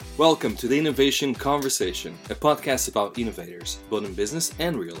Welcome to the Innovation Conversation, a podcast about innovators, both in business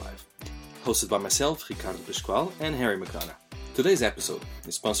and real life. Hosted by myself, Ricardo Pröschel, and Harry McDonough. Today's episode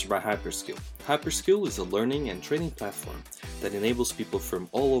is sponsored by Hyperskill. Hyperskill is a learning and training platform that enables people from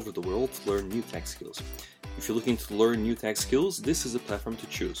all over the world to learn new tech skills. If you're looking to learn new tech skills, this is a platform to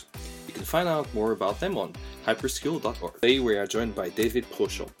choose. You can find out more about them on hyperskill.org. Today we are joined by David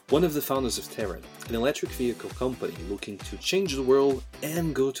Pröschel, one of the founders of Terren, an electric vehicle company looking to change the world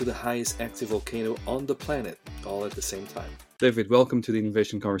and go to the highest active volcano on the planet, all at the same time. David, welcome to the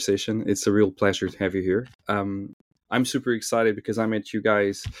Innovation Conversation. It's a real pleasure to have you here. I'm super excited because I met you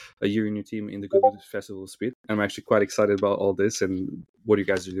guys a year in your team in the Good Festival of Speed. I'm actually quite excited about all this and what you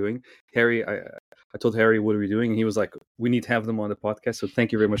guys are doing. Harry, I told Harry, what are we doing? And he was like, we need to have them on the podcast. So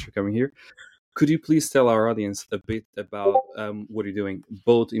thank you very much for coming here. Could you please tell our audience a bit about what you're doing,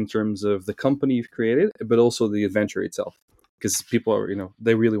 both in terms of the company you've created, but also the adventure itself? Because people are,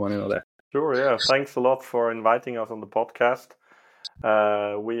 they really want to know that. Sure, yeah. Thanks a lot for inviting us on the podcast.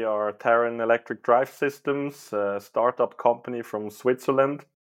 We are Terren Electric Drive Systems, a startup company from Switzerland.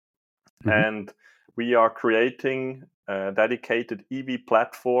 Mm-hmm. And we are creating a dedicated EV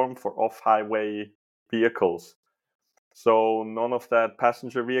platform for off-highway vehicles. So none of that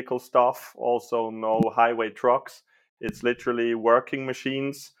passenger vehicle stuff, also no highway trucks. It's literally working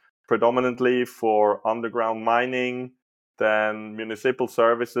machines, predominantly for underground mining, then municipal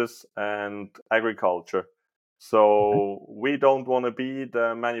services and agriculture. So we don't want to be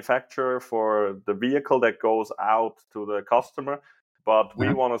the manufacturer for the vehicle that goes out to the customer, but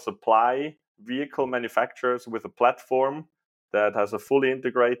we want to supply vehicle manufacturers with a platform that has a fully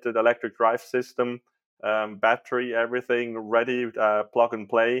integrated electric drive system, battery, everything ready, plug and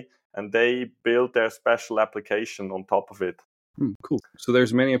play, and they build their special application on top of it. Cool. So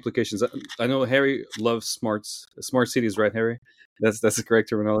there's many applications. I know Harry loves smart cities, right, Harry? That's the correct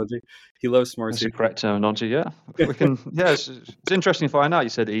terminology. He loves smart cities. That's the correct terminology, yeah. We can. Yeah, it's interesting to find out. You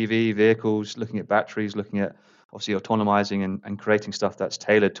said EV vehicles, looking at batteries, looking at obviously autonomizing and creating stuff that's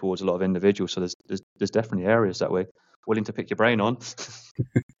tailored towards a lot of individuals. So there's definitely areas that we're willing to pick your brain on.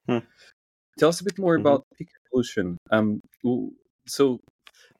 Tell us a bit more about peak evolution. So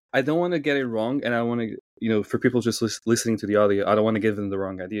I don't want to get it wrong, and I want to, for people just listening to the audio, I don't want to give them the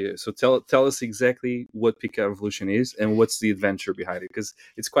wrong idea. So tell us exactly what peak evolution is and what's the adventure behind it, because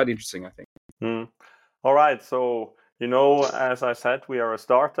it's quite interesting, I think. All right. So, as I said, we are a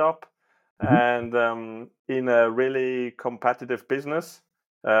startup and in a really competitive business.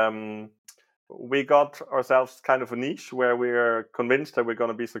 We got ourselves kind of a niche where we're convinced that we're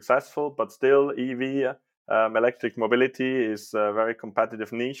going to be successful, but still EV, electric mobility is a very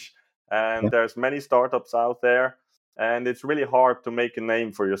competitive niche. And there's many startups out there, and it's really hard to make a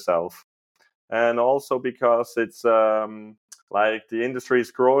name for yourself. And also because it's like the industry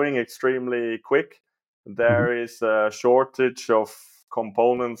is growing extremely quick. There is a shortage of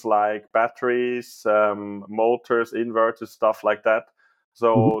components like batteries, motors, inverters, stuff like that.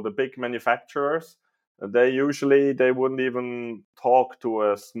 So the big manufacturers, they wouldn't even talk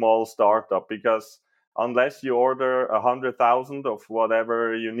to a small startup, because unless you order 100,000 of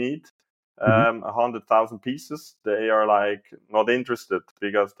whatever you need, 100,000 pieces, they are like not interested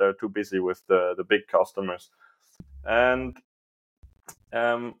because they're too busy with the big customers. And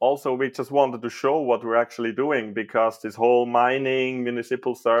also we just wanted to show what we're actually doing, because this whole mining,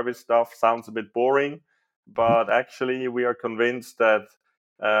 municipal service stuff sounds a bit boring, but actually we are convinced that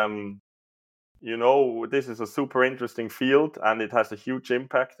this is a super interesting field and it has a huge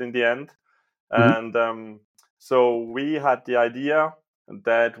impact in the end. And so we had the idea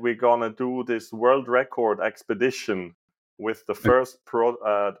that we're gonna do this world record expedition with the first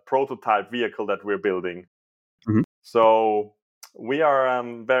prototype vehicle that we're building. So we are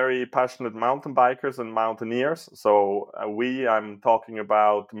very passionate mountain bikers and mountaineers. So I'm talking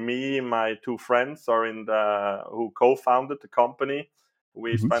about me, my two friends are who co-founded the company.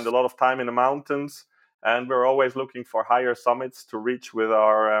 We spend a lot of time in the mountains, and we're always looking for higher summits to reach with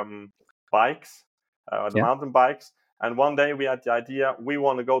our bikes, mountain bikes. And one day we had the idea, we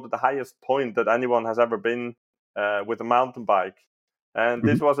want to go to the highest point that anyone has ever been with a mountain bike. And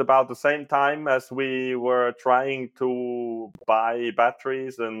this was about the same time as we were trying to buy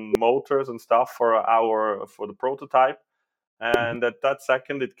batteries and motors and stuff for the prototype. And at that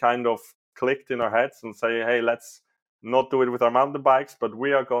second, it kind of clicked in our heads and say, hey, let's not do it with our mountain bikes, but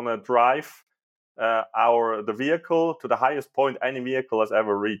we are going to drive the vehicle to the highest point any vehicle has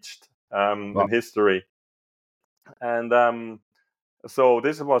ever reached in history. And so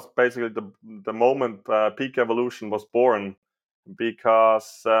this was basically the moment Peak Evolution was born,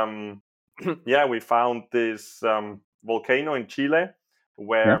 because we found this volcano in Chile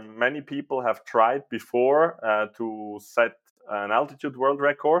where many people have tried before to set an altitude world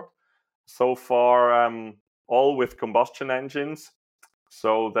record. So far, all with combustion engines.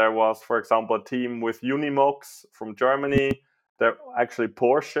 So there was, for example, a team with Unimox from Germany. They're actually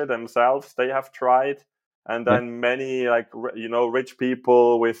Porsche themselves. They have tried, and then many rich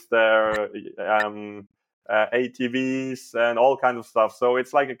people with their ATVs and all kinds of stuff. So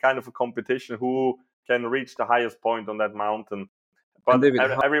it's like a kind of a competition who can reach the highest point on that mountain. But David,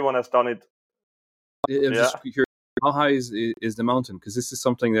 everyone has done it. I'm just curious, how high is the mountain? Because this is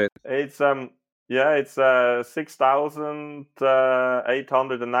something that It's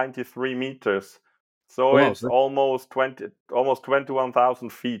 6,893 meters. So it's almost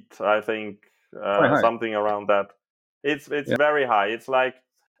 21,000 feet, I think, something around that. It's very high. It's like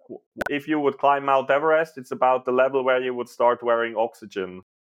if you would climb Mount Everest, it's about the level where you would start wearing oxygen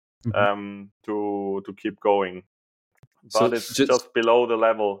to keep going. But so it's just below the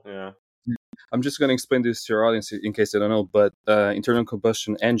level. Yeah. I'm just going to explain this to your audience in case they don't know, but internal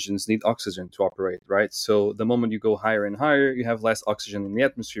combustion engines need oxygen to operate, right? So the moment you go higher and higher, you have less oxygen in the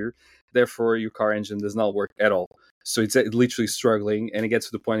atmosphere. Therefore, your car engine does not work at all. So it's literally struggling, and it gets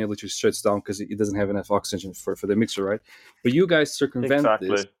to the point it literally shuts down because it doesn't have enough oxygen for the mixer, right? But you guys circumvent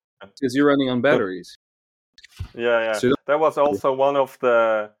this because you're running on batteries. Yeah. So that was also one of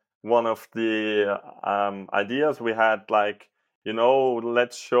the ideas we had. Like,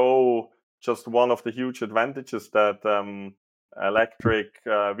 let's show just one of the huge advantages that electric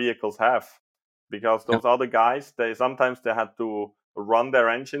vehicles have, because those other guys, they had to run their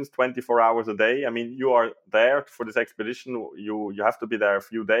engines 24 hours a day. I mean, you are there for this expedition, you have to be there a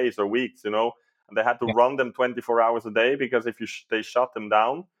few days or weeks, and they had to run them 24 hours a day, because if they shut them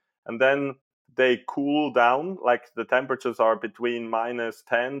down, and then they cool down, like the temperatures are between minus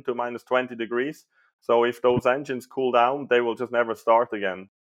 10 to minus 20 degrees. So if those engines cool down, they will just never start again.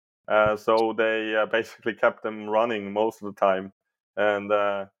 So they basically kept them running most of the time. And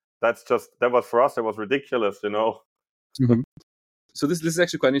that was, for us, it was ridiculous, Mm-hmm. So this is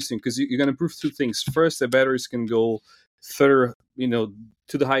actually quite interesting, because you're going to prove two things. First, that batteries can go further,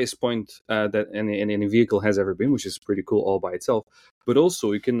 to the highest point that any vehicle has ever been, which is pretty cool all by itself. But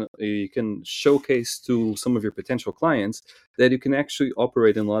also, you can showcase to some of your potential clients that you can actually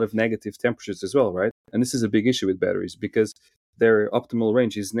operate in a lot of negative temperatures as well, right? And this is a big issue with batteries, because their optimal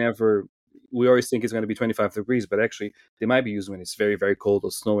range is never. We always think it's going to be 25 degrees, but actually they might be used when it's very, very cold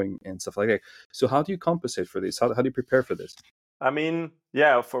or snowing and stuff like that. So how do you compensate for this? How do you prepare for this? I mean,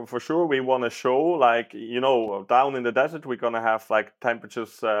 yeah, for sure, we want to show, like, down in the desert, we're going to have like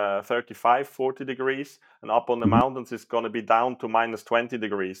temperatures 35, 40 degrees, and up on the mountains, it's going to be down to minus 20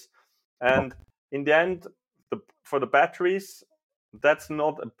 degrees. And in the end, for the batteries, that's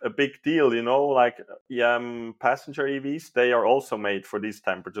not a big deal, like passenger EVs, they are also made for these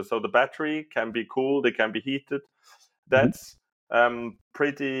temperatures. So the battery can be cooled, it can be heated. That's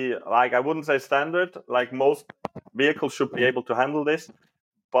pretty, like, I wouldn't say standard, like most vehicles should be able to handle this.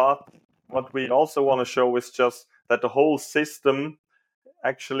 But what we also want to show is just that the whole system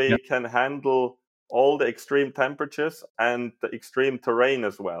actually can handle all the extreme temperatures and the extreme terrain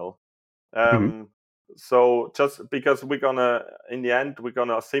as well. So just because in the end, we're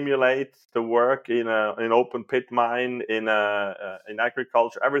gonna simulate the work in an open pit mine, in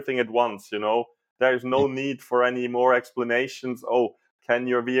agriculture, everything at once. There is no need for any more explanations. Oh, can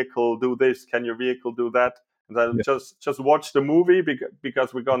your vehicle do this? Can your vehicle do that? Just watch the movie,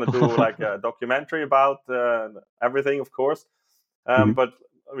 because we're gonna do like a documentary about everything, of course. But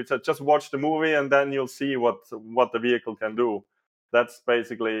we said just watch the movie, and then you'll see what the vehicle can do. That's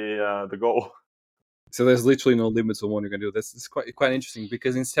basically the goal. So there's literally no limits on what you're going to do. That's quite interesting,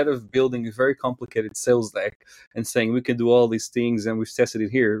 because instead of building a very complicated sales deck and saying we can do all these things and we've tested it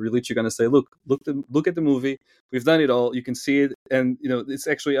here, we're literally going to say, look at the movie. We've done it all. You can see it, and it's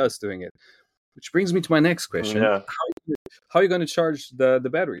actually us doing it. Which brings me to my next question: How are you going to charge the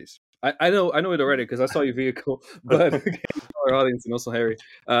batteries? I know it already because I saw your vehicle, but our audience and also Harry,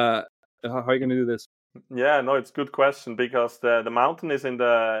 how are you going to do this? Yeah, no, it's a good question, because the mountain is in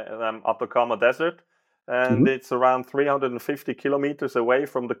the Atacama Desert, and it's around 350 kilometers away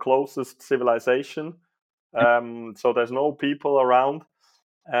from the closest civilization. So there's no people around,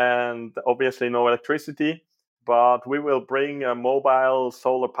 and obviously no electricity. But we will bring a mobile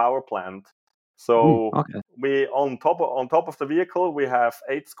solar power plant. So we on top of the vehicle, we have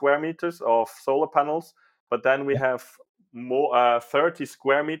 8 square meters of solar panels, but then we have more 30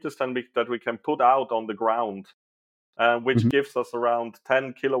 square meters that we can put out on the ground, which gives us around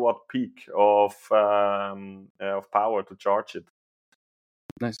 10 kilowatt peak of power to charge it.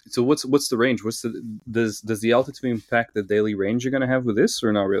 Nice. So what's the range? Does the altitude impact the daily range you're going to have with this,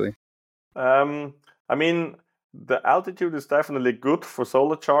 or not really? I mean, the altitude is definitely good for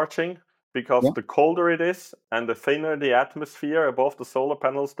solar charging because the colder it is and the thinner the atmosphere above the solar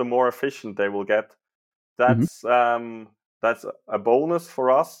panels, the more efficient they will get. That's a bonus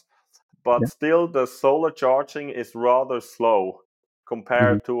for us. But still, the solar charging is rather slow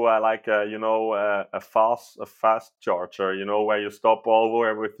compared to a fast charger. Where you stop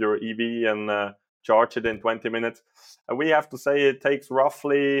over with your EV and charge it in 20 minutes. We have to say it takes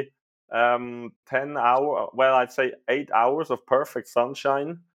roughly 10 hours. Well, I'd say 8 hours of perfect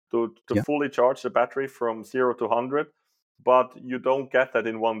sunshine to fully charge the battery from 0 to 100. But you don't get that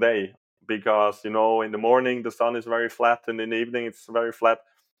in one day because in the morning the sun is very flat and in the evening it's very flat.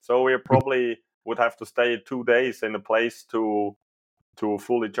 So we probably would have to stay 2 days in a place to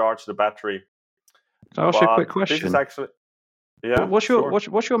fully charge the battery. Can I ask you a quick question? This is actually,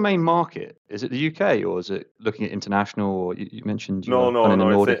 What's your main market? Is it the UK or is it looking at international? Or you mentioned no, in the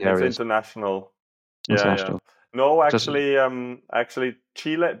Nordic areas. It's international. International. Yeah. No, actually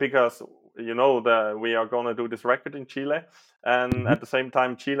Chile, because we are going to do this record in Chile, and at the same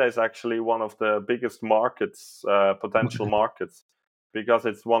time Chile is actually one of the biggest markets, potential markets, because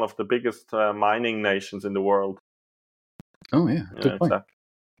it's one of the biggest mining nations in the world. Oh yeah, good point. Exactly.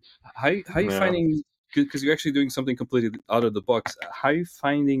 How are you finding, because you're actually doing something completely out of the box, how are you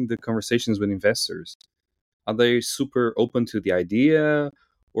finding the conversations with investors? Are they super open to the idea,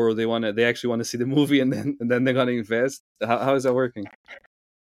 or they actually want to see the movie and then they're going to invest? How is that working?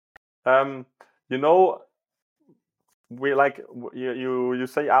 We you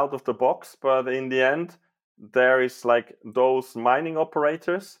say out of the box, but in the end there is like those mining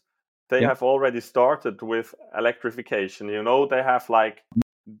operators, they have already started with electrification. They have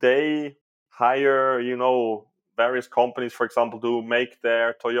they hire various companies, for example, to make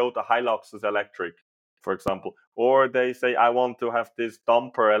their Toyota Hiluxes electric, for example, or they say I want to have this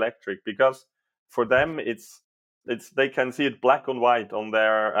dumper electric, because for them it's they can see it black and white on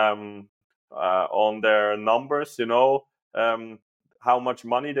their numbers, how much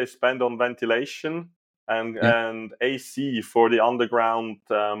money they spend on ventilation and AC for the underground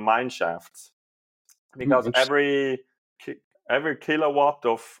mine shafts, because every kilowatt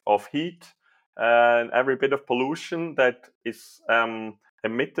of heat and every bit of pollution that is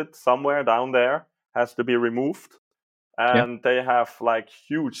emitted somewhere down there has to be removed, and they have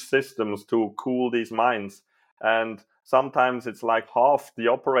huge systems to cool these mines, and sometimes it's half the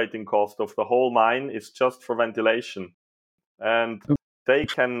operating cost of the whole mine is just for ventilation, and they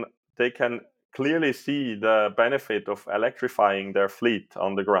can clearly see the benefit of electrifying their fleet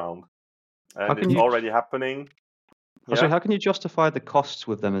on the ground, and it's already happening. So how can you justify the costs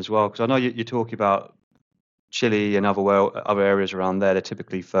with them as well? Because I know you're talking about Chile and other areas around there. They're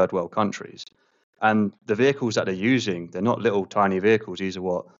typically third world countries. And the vehicles that they're using, they're not little tiny vehicles. These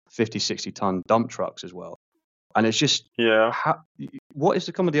are 50, 60 ton dump trucks as well. And it's just, what is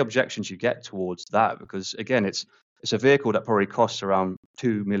some of the objections you get towards that? Because again, it's a vehicle that probably costs around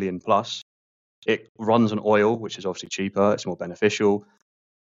 2 million plus. It runs on oil, which is obviously cheaper. It's more beneficial.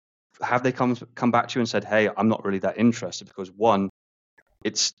 Have they come back to you and said, hey, I'm not really that interested because one,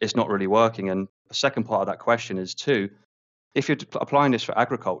 it's not really working. And the second part of that question is two, if you're applying this for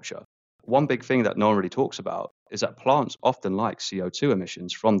agriculture, one big thing that no one really talks about is that plants often like CO2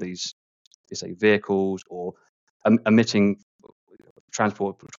 emissions from these, say, vehicles or emitting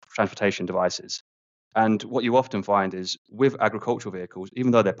transportation devices. And what you often find is with agricultural vehicles,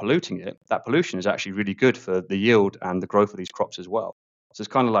 even though they're polluting it, that pollution is actually really good for the yield and the growth of these crops as well. So it's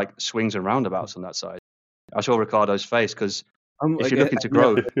kind of like swings and roundabouts on that side. I saw Ricardo's face because if you're looking to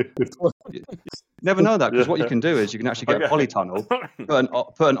grow, you never know that, because what you can do is you can actually get a polytunnel,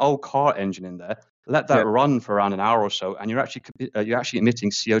 put an old car engine in there, let that run for around an hour or so, and you're actually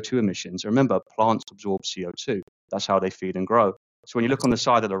emitting CO2 emissions. Remember, plants absorb CO2. That's how they feed and grow. So when you look on the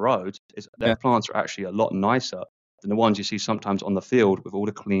side of the road, their plants are actually a lot nicer than the ones you see sometimes on the field with all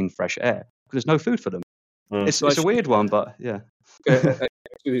the clean, fresh air, because there's no food for them. It's a weird one, but yeah.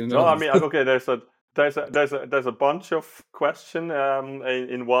 No, I mean, okay. There's a bunch of question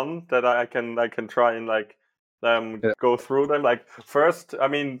in one that I can try and go through them. First, I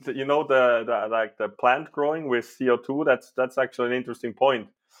mean, the plant growing with CO2. That's actually an interesting point.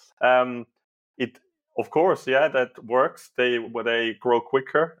 Of course, that works. They grow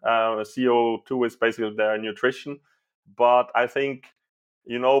quicker. CO2 is basically their nutrition, but I think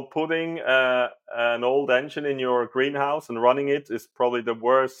putting an old engine in your greenhouse and running it is probably the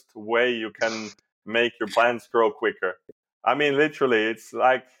worst way you can make your plants grow quicker. I mean, literally, it's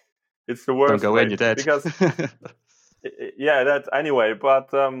the worst. Don't go way in, you're dead. Because Yeah, that anyway. But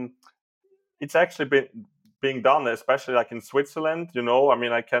it's actually been being done, especially like in Switzerland. I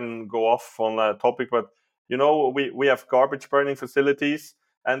mean, I can go off on a topic, but we have garbage burning facilities,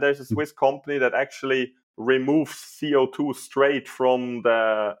 and there's a Swiss company that actually removes CO2 straight from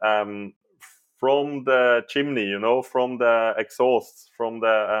the chimney, from the exhausts from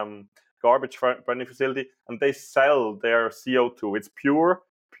the garbage burning facility, and they sell their CO2. It's pure,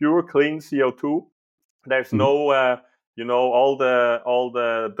 clean CO2. There's Mhm. no all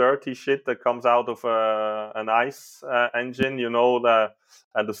the dirty shit that comes out of an ice engine,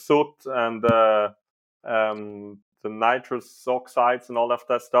 the soot and the nitrous oxides and all of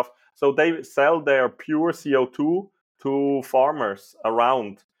that stuff. So they sell their pure CO2 to farmers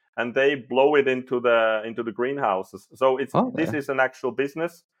around, and they blow it into the greenhouses. So this Okay. is an actual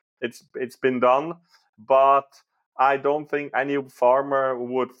business. It's been done, but I don't think any farmer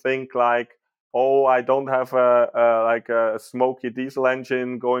would think like, oh, I don't have a smoky diesel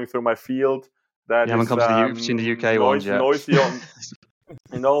engine going through my field You that haven't is come to seen the UK ones yet. noisy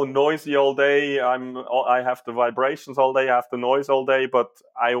noisy all day. I have the vibrations all day, I have the noise all day, but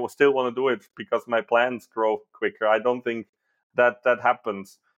I will still want to do it because my plants grow quicker. I don't think that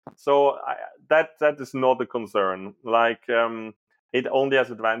happens. So that is not a concern. Like it only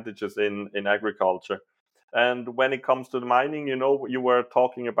has advantages in agriculture. And when it comes to the mining, you were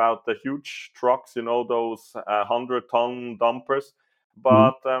talking about the huge trucks, those 100-ton dumpers. Mhm.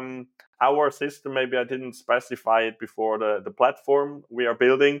 But our system, maybe I didn't specify it before, the platform we are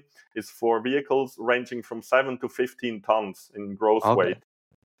building is for vehicles ranging from 7 to 15 tons in gross Okay. weight.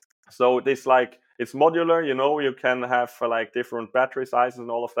 So it's modular, you can have like different battery sizes and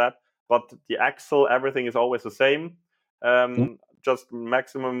all of that, but the axle, everything is always the same. Yeah. Just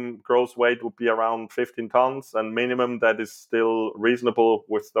maximum gross weight would be around 15 tons, and minimum that is still reasonable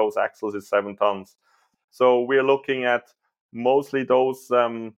with those axles is 7 tons. So we're looking at mostly those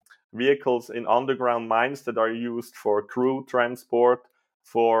vehicles in underground mines that are used for crew transport,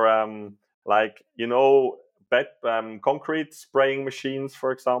 for concrete spraying machines,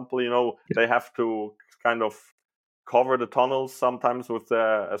 for example. They have to kind of cover the tunnels sometimes with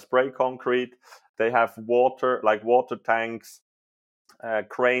a spray concrete. They have water tanks,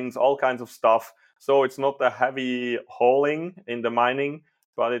 cranes, all kinds of stuff. So it's not a heavy hauling in the mining,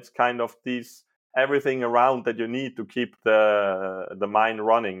 but it's kind of these everything around that you need to keep the mine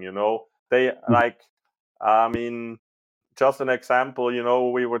running. They I mean, just an example.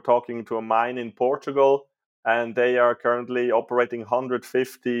 We were talking to a mine in Portugal, and they are currently operating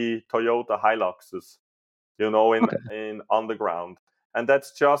 150 Toyota Hiluxes, Okay. in underground. And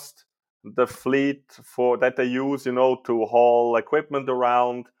that's just the fleet for that they use, to haul equipment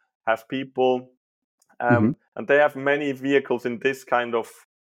around, have people, Mhm. and they have many vehicles in this kind of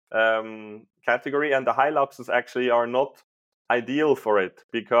category. And the Hiluxes actually are not ideal for it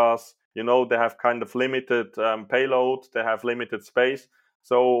because they have kind of limited payload, they have limited space.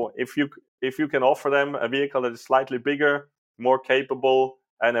 So if you can offer them a vehicle that is slightly bigger, more capable,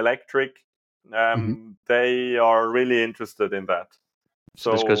 and electric, Mhm. they are really interested in that.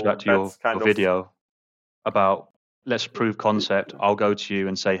 So this goes back So to that's your kind of video about let's prove concept. I'll go to you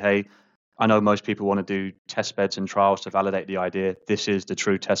and say, hey, I know most people want to do test beds and trials to validate the idea. This is the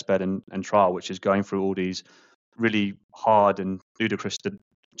true test bed and trial, which is going through all these really hard and ludicrous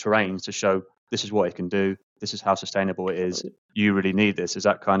terrains to show this is what it can do. This is how sustainable it is. You really need this. Is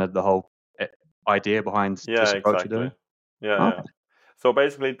that kind of the whole idea behind yeah, this approach you're exactly. doing? Yeah. Okay. So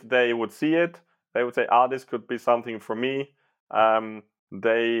basically, they would see it. They would say, this could be something for me. And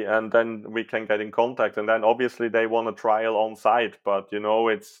then we can get in contact. And then obviously they want a trial on site, but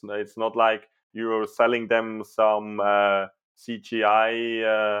it's not like you're selling them some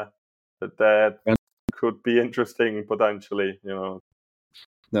CGI that And could be interesting potentially.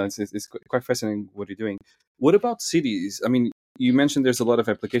 no, it's quite fascinating what you're doing. What about cities? I mean, you mentioned there's a lot of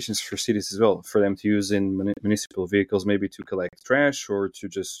applications for cities as well, for them to use in municipal vehicles, maybe to collect trash or to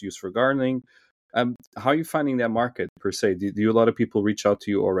just use for gardening. How are you finding that market per se? Do a lot of people reach out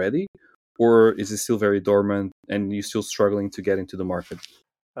to you already, or is it still very dormant and you're still struggling to get into the market?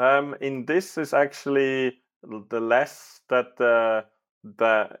 In this is actually the less that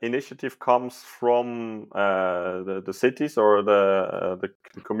the initiative comes from the cities or the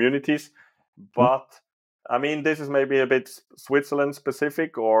communities, Yeah. but I mean this is maybe a bit Switzerland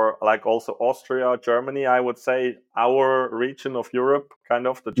specific, or like also Austria, Germany. I would say our region of Europe, kind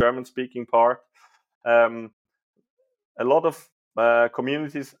of the German speaking part. Um, a lot of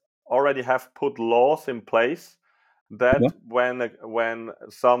communities already have put laws in place Yeah. that when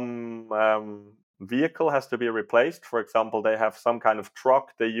some vehicle has to be replaced, for example, they have some kind of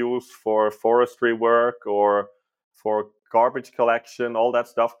truck they use for forestry work, or for garbage collection, all that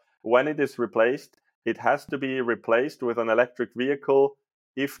stuff. When it is replaced, it has to be replaced with an electric vehicle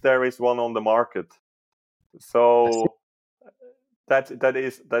if there is one on the market. So that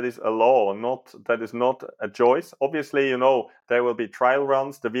is a law, that is not a choice. Obviously, there will be trial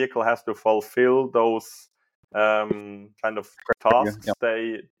runs. The vehicle has to fulfill those kind of tasks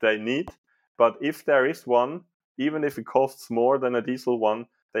they need. But if there is one, even if it costs more than a diesel one,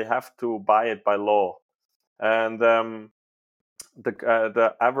 they have to buy it by law. And the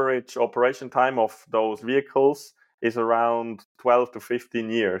average operation time of those vehicles is around 12 to 15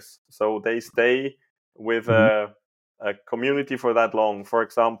 years. So they stay with a community for that long. For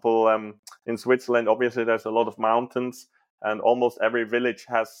example, in Switzerland, obviously there's a lot of mountains, and almost every village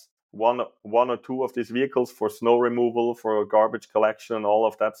has one or two of these vehicles for snow removal, for garbage collection, all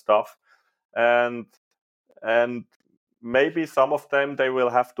of that stuff. And maybe some of them, they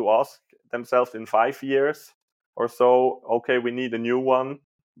will have to ask themselves in 5 years or so, okay, we need a new one,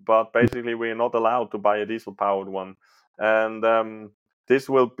 but basically we're not allowed to buy a diesel powered one. And this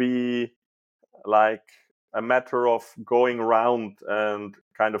will be like a matter of going around and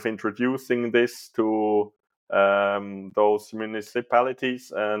kind of introducing this to those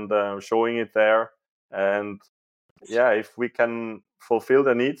municipalities and showing it there. And yeah, if we can fulfill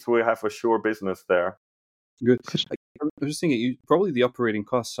the needs, we have a sure business there. Good. I was just thinking, probably the operating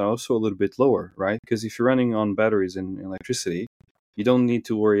costs are also a little bit lower, right? Because if you're running on batteries and electricity, you don't need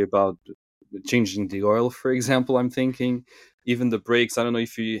to worry about changing the oil, for example. I'm thinking even the brakes. I don't know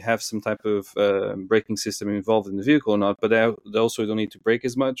if you have some type of braking system involved in the vehicle or not, but they also don't need to brake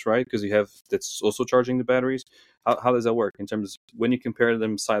as much, right? Because you have that's also charging the batteries. How does that work in terms of when you compare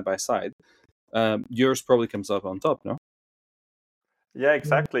them side by side? Yours probably comes up on top, no? Yeah,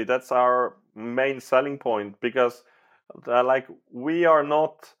 exactly. That's our main selling point, because like we are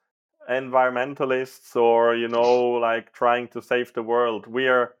not environmentalists or like trying to save the world. We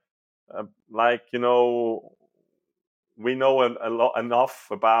are like we know a lot enough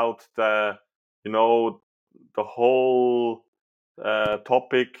about the the whole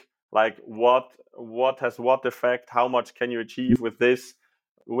topic, like what has what effect, how much can you achieve with this.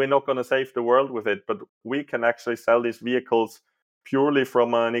 We're not going to save the world with it, but we can actually sell these vehicles purely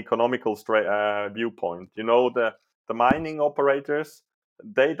from an economical viewpoint. The mining operators,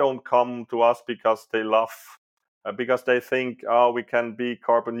 they don't come to us because they love because they think, oh, we can be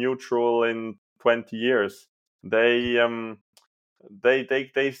carbon neutral in 20 years. They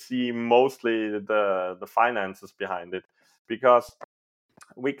see mostly the finances behind it, because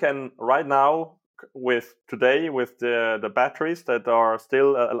we can right now with the batteries that are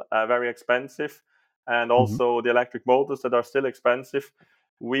still very expensive, and also the electric motors that are still expensive.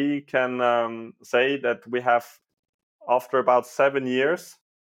 We can say that we have, after about 7 years,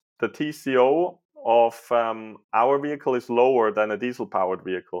 the TCO of our vehicle is lower than a diesel powered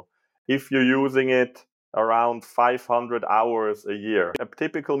vehicle if you're using it around 500 hours a year. A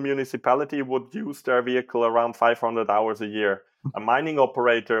typical municipality would use their vehicle around 500 hours a year. A mining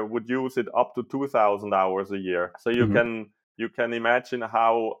operator would use it up to 2,000 hours a year. So you can imagine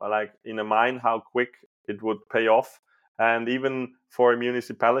how, like in a mine, how quick it would pay off. And even for a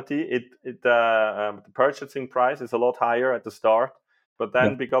municipality, the purchasing price is a lot higher at the start. But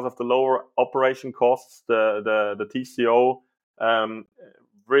then, because of the lower operation costs, the TCO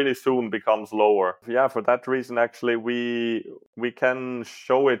really soon becomes lower. Yeah, for that reason, actually, we can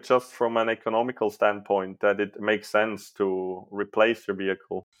show it just from an economical standpoint that it makes sense to replace your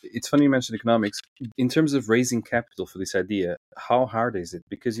vehicle. It's funny you mentioned economics. In terms of raising capital for this idea, how hard is it?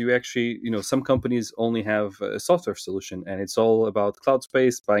 Because you actually, some companies only have a software solution, and it's all about cloud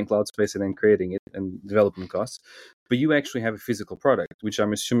space, buying cloud space, and then creating it and development costs. But you actually have a physical product, which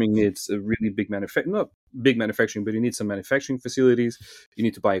I'm assuming needs a really not big manufacturing, but you need some manufacturing facilities. You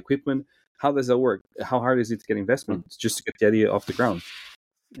need to buy equipment. How does that work? How hard is it to get investment just to get the idea off the ground?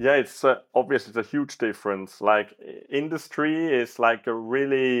 Yeah, it's obviously it's a huge difference. Like industry is like a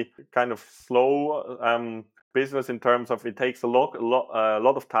really kind of slow business in terms of it takes a lot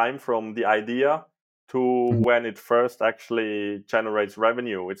of time from the idea to when it first actually generates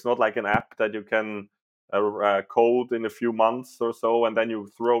revenue. It's not like an app that you can code in a few months or so and then you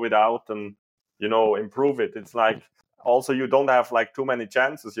throw it out and improve it. It's like also you don't have like too many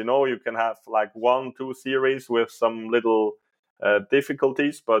chances. You can have like 1-2 series with some little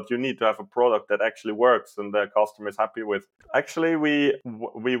difficulties, but you need to have a product that actually works and the customer is happy with. Actually,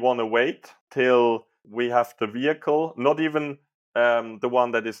 we want to wait till we have the vehicle, not even the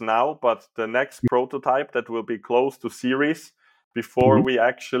one that is now, but the next prototype that will be close to series before we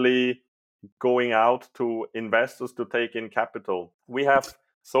actually going out to investors to take in capital. We have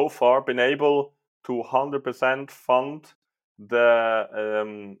so far been able to 100% fund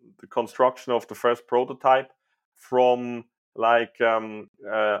the construction of the first prototype from was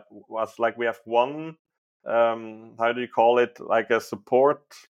like we have one how do you call it, like a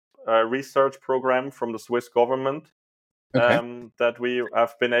support research program from the Swiss government that we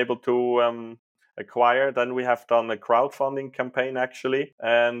have been able to acquire. Then we have done a crowdfunding campaign actually,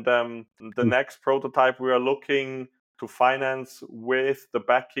 and the next prototype we are looking to finance with the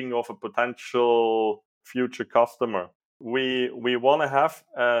backing of a potential future customer. We want to have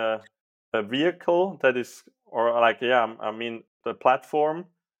a vehicle that is, or like, the platform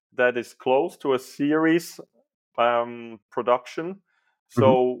that is close to a series production.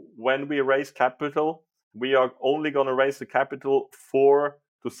 So when we raise capital, we are only going to raise the capital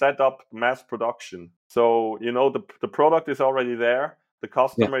to set up mass production. So, the product is already there. The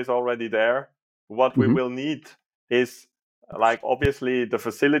customer is already there. What we will need is, like, obviously the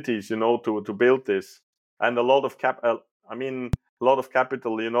facilities, to build this, and a lot of capital.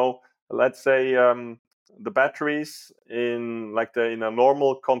 Let's say the batteries in a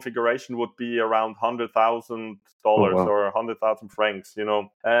normal configuration would be around $100,000 or 100,000 francs.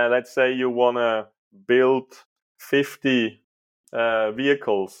 Let's say you want to build 50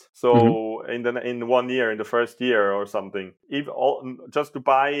 vehicles. So in 1 year, in the first year or something, just to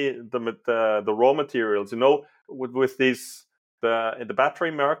buy the raw materials. With this. The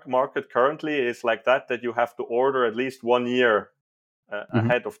battery market currently is like that you have to order at least 1 year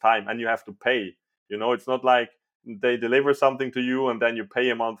ahead of time, and you have to pay. It's not like they deliver something to you and then you pay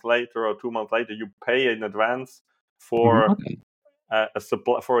a month later or 2 months later. You pay in advance for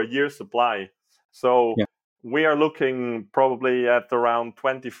a year's supply. So we are looking probably at around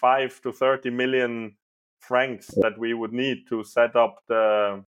 25 to 30 million francs that we would need to set up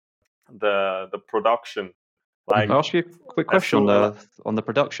the production. I'll ask you a quick question on the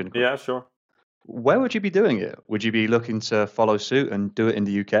production. Yeah, sure. Where would you be doing it? Would you be looking to follow suit and do it in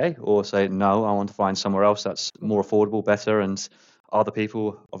the UK, or say, no, I want to find somewhere else that's more affordable, better, and other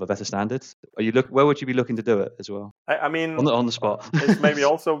people of a better standard? Where would you be looking to do it as well? I mean, on the spot. It's maybe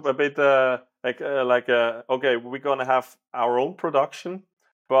also a bit okay, we're gonna have our own production,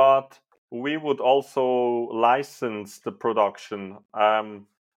 but we would also license the production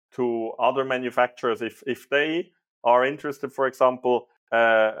to other manufacturers if they are interested. For example,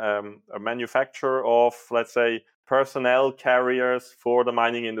 a manufacturer of, let's say, personnel carriers for the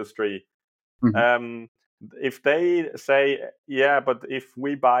mining industry. If they say, but if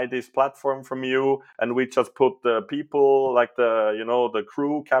we buy this platform from you and we just put the people, like the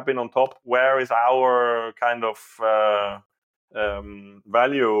crew cabin on top, where is our kind of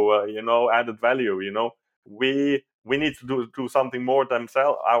value, added value? We need to do something more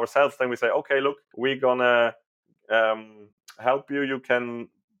ourselves. Then we say, okay, look, we're gonna help you. You can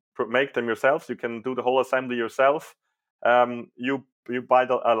make them yourselves. You can do the whole assembly yourself. You buy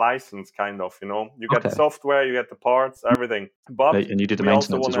a license, kind of. You get the software, you get the parts, everything. But and you do the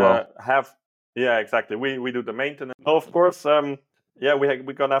maintenance as well. Exactly. We do the maintenance. Of course,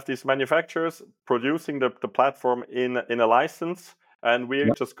 we're gonna have these manufacturers producing the platform in a license, and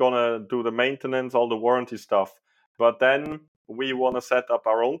we're just gonna do the maintenance, all the warranty stuff. But then we want to set up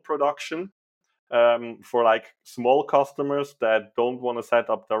our own production for like small customers that don't want to set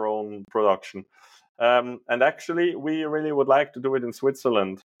up their own production. And actually, we really would like to do it in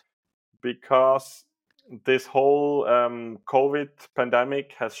Switzerland, because this whole COVID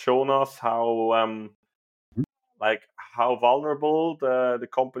pandemic has shown us how vulnerable the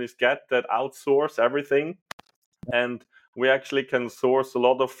companies get that outsource everything. And we actually can source a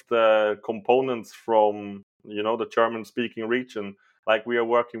lot of the components from the German-speaking region. Like, we are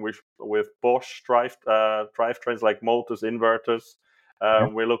working with Bosch drivetrains, like motors, inverters.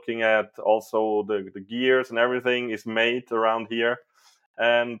 We're looking at also the gears, and everything is made around here.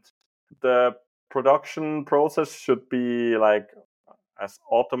 And the production process should be like as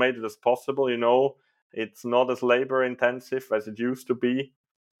automated as possible. It's not as labor intensive as it used to be.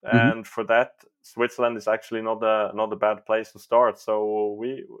 And for that, Switzerland is actually not a bad place to start. So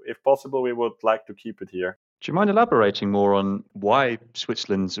if possible, we would like to keep it here. Do you mind elaborating more on why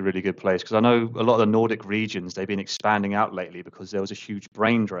Switzerland's a really good place? Because I know a lot of the Nordic regions, they've been expanding out lately because there was a huge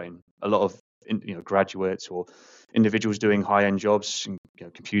brain drain. A lot of graduates or individuals doing high-end jobs,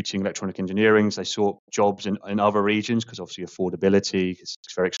 computing, electronic engineering, they sought jobs in other regions because obviously affordability is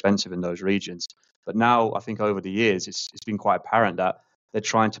very expensive in those regions. But now I think over the years, it's been quite apparent that they're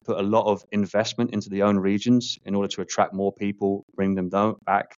trying to put a lot of investment into the own regions in order to attract more people, bring them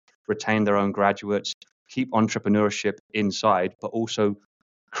back, retain their own graduates, keep entrepreneurship inside, but also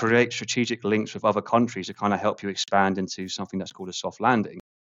create strategic links with other countries to kind of help you expand into something that's called a soft landing.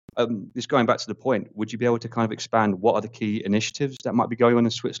 Just going back to the point, would you be able to kind of expand what are the key initiatives that might be going on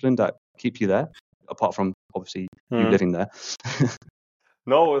in Switzerland that keep you there, apart from obviously you living there?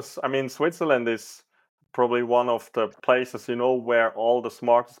 No, I mean, Switzerland is probably one of the places, where all the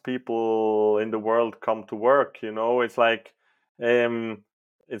smartest people in the world come to work. It's like,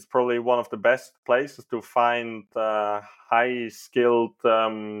 it's probably one of the best places to find high skilled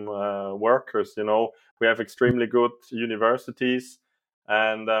workers. We have extremely good universities,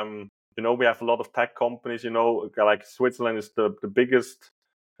 and we have a lot of tech companies. Like Switzerland is the biggest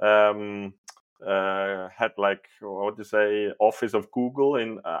had like what do you say office of Google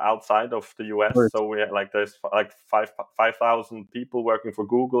in outside of the US. Right. So we had, like there's like 5,000 people working for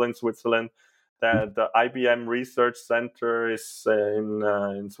Google in Switzerland. The IBM Research Center is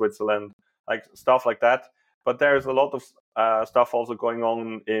in Switzerland, like stuff like that. But there's a lot of stuff also going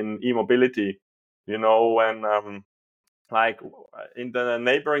on in e-mobility. When like in the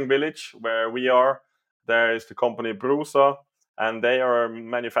neighboring village where we are, there is the company Pröschel, and they are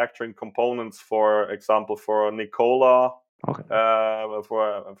manufacturing components, for example, for Nikola, Okay.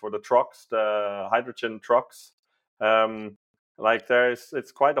 for the trucks, the hydrogen trucks.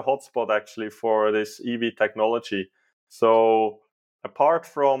 It's quite a hotspot actually for this EV technology. So apart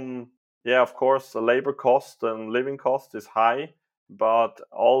from, of course, the labor cost and living cost is high, but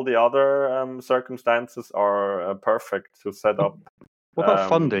all the other circumstances are perfect to set up. What about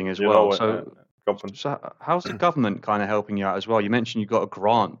funding as well? Company. So how's the government kind of helping you out as well? You mentioned you got a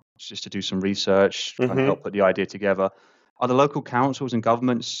grant just to do some research, kind of help put the idea together. Are the local councils and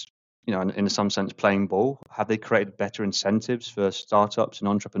governments, in some sense, playing ball? Have they created better incentives for startups and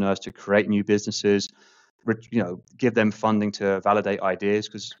entrepreneurs to create new businesses? Give them funding to validate ideas?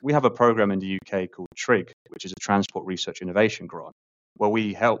 Because we have a program in the UK called TRIG, which is a Transport Research Innovation Grant, where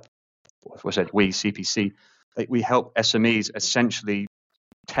we help, CPC, we help SMEs essentially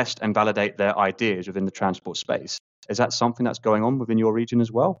test and validate their ideas within the transport space. Is that something that's going on within your region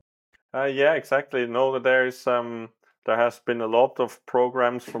as well? Yeah, exactly. No, there has been a lot of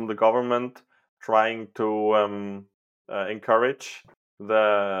programs from the government trying to encourage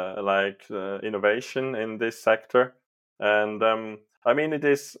the innovation in this sector. And I mean, it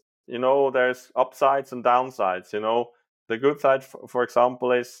is, there's upsides and downsides. The good side, for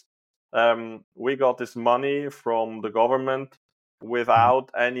example, is we got this money from the government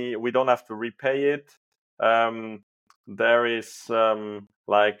without we don't have to repay it. There is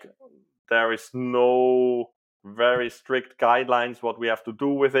there is no very strict guidelines what we have to do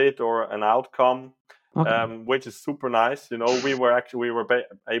with it or an outcome, which is super nice. We were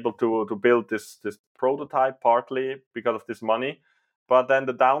able to build this prototype partly because of this money, but then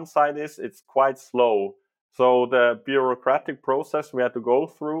the downside is it's quite slow. So the bureaucratic process we had to go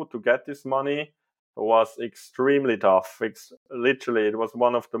through to get this money was extremely tough. It was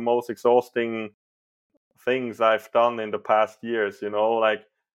one of the most exhausting things I've done in the past years.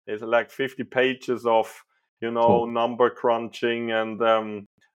 It's like 50 pages of number crunching and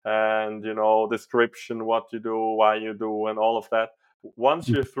description, what you do, why you do, and all of that. Once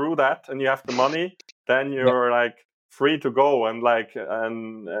you're through that and you have the money, then you're like free to go and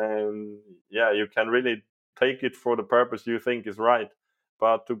you can really take it for the purpose you think is right.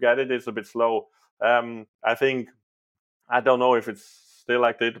 But to get it is a bit slow. I don't know if it's still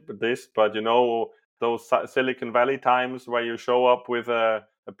like this, but those Silicon Valley times where you show up with a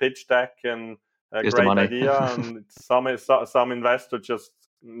pitch deck and a Here's great idea, and some investor just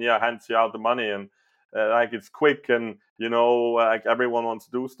hands you out the money, and it's quick, and like everyone wants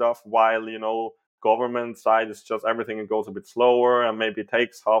to do stuff, while government side is just everything goes a bit slower, and maybe it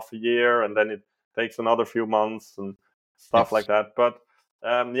takes half a year, and then it takes another few months and stuff like that. But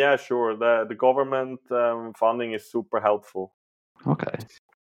sure, the government funding is super helpful. Okay.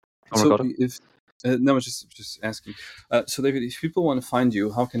 So I was just asking. So David, if people want to find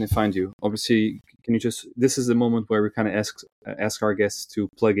you, how can they find you? Obviously, can you this is the moment where we kind of ask our guests to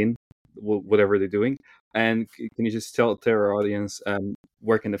plug in whatever they're doing. And can you just tell our audience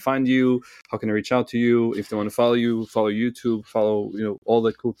where can they find you? How can they reach out to you? If they want to follow YouTube, follow all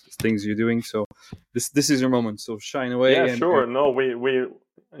the cool things you're doing. So this is your moment. So shine away. Yeah, sure. No, we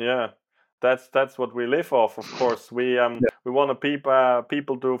that's what we live off. Of course, we want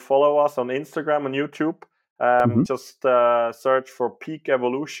people to follow us on Instagram and YouTube. Just search for Peak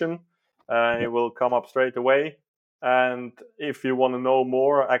Evolution. It will come up straight away. And if you want to know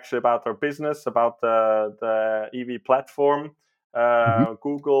more actually about our business, about the EV platform,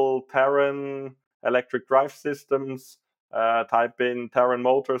 Google Terren electric drive systems. Type in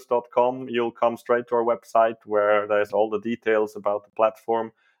terrenmotors.com. You'll come straight to our website where there's all the details about the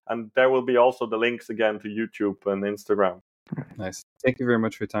platform. And there will be also the links again to YouTube and Instagram. Nice. Thank you very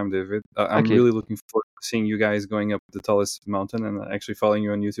much for your time, David. I'm Thank you. really looking forward to seeing you guys going up the tallest mountain and actually following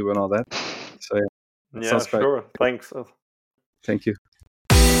you on YouTube and all that. So Yeah, sounds quite. sure. Thanks. Thank you.